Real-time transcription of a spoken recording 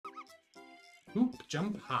Hoop,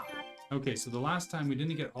 jump, hop. Okay, so the last time we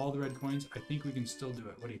didn't get all the red coins. I think we can still do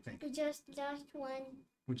it. What do you think? We just one.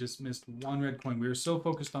 We just missed one red coin. We were so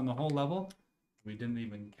focused on the whole level, we didn't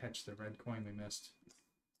even catch the red coin we missed.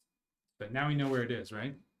 But now we know where it is,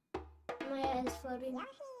 right? My head is floating.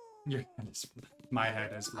 Your head is, my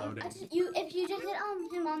head is floating. If you just hit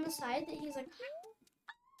him on the side, that he's like.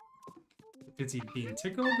 Is he being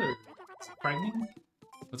tickled or frightening?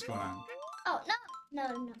 What's going on? Oh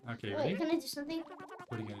no. Okay, Wait, ready? can I do something?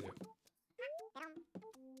 What are you gonna do?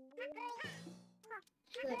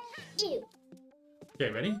 Like, ew.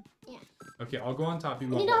 Okay, ready? Yeah. Okay, I'll go on top. You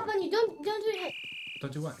I go mean, on not bottom. on you. Don't do it.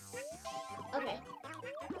 Don't do what? Okay.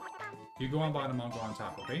 You go on bottom. I'll go on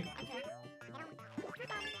top. Okay? Okay.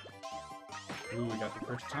 Ooh, we got the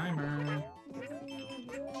first timer.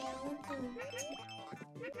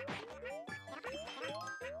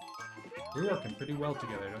 We're working pretty well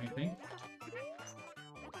together, don't you think?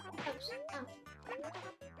 Oops. Oh.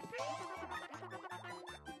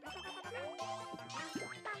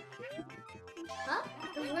 Huh?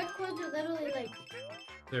 Those red cords are literally like.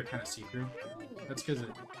 They're kind of see-through. That's because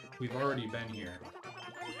we've already been here.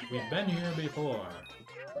 We've been here before.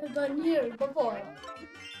 We've been here before.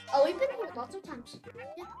 Oh, we've been here lots of times.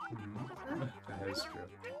 Yeah. Mm-hmm. That is true.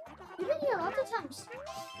 We've been here lots of times.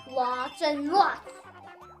 Lots and lots.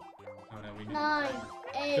 Oh no, we need 9,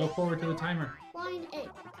 8. Go forward to the timer. Line 8.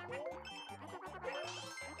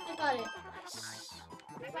 I got it.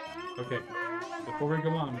 Okay. Before we go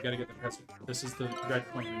on, we gotta get the present. This is the red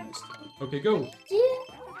coin we missed. Okay, go! Yeah.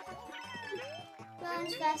 Run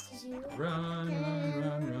as fast as you Run, can.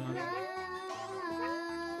 run, run, run.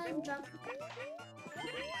 Run. Jump.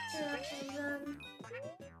 Run.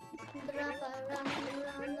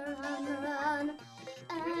 Run.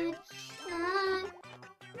 And run.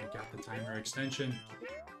 We got the timer extension.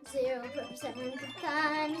 0% of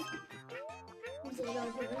times. 0%.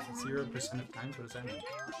 0% of times? What does that mean?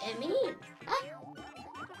 It means.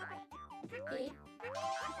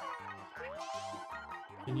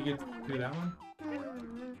 Can you get through that one?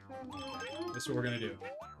 This is what we're gonna do.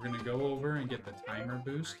 We're gonna go over and get the timer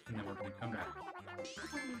boost, and then we're gonna come back.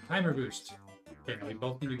 Timer boost! Okay, now we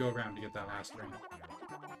both need to go around to get that last ring.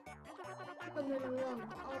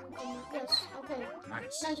 Yes, okay.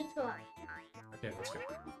 Nice. Now just go out. Okay, let's go.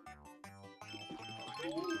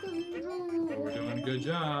 Oh, we're doing a good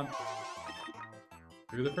job.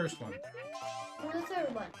 Through the first one. Do the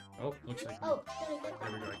third one. Oh, looks like. Oh, There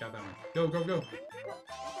we go, I got that one. Go, go, go!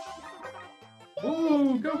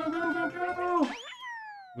 Ooh, go, go, go, go, go!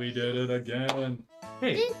 We did it again.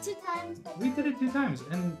 Hey, did 2 times. we did it 2 times,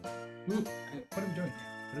 and ooh, what are we doing here?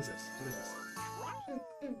 What is this? What is this?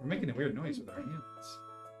 We're making a weird noise with our hands.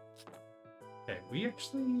 Okay, we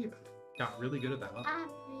actually got really good at that level.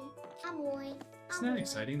 I'm going. Isn't that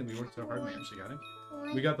exciting that we worked so hard and we actually got it?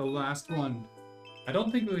 We got the last one. I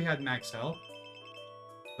don't think we had max health,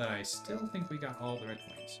 but I still think we got all the red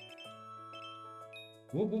coins.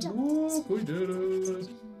 Whoop, whoop, whoop, we did it! There's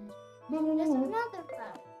another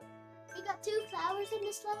flower. We got 2 flowers in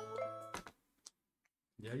this level.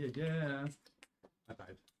 Yeah, yeah, yeah. High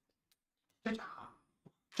five. Cha-cha.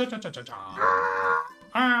 Cha-cha-cha-cha-cha.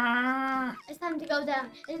 Ah! It's time to go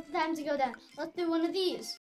down. It's time to go down. Let's do one of these.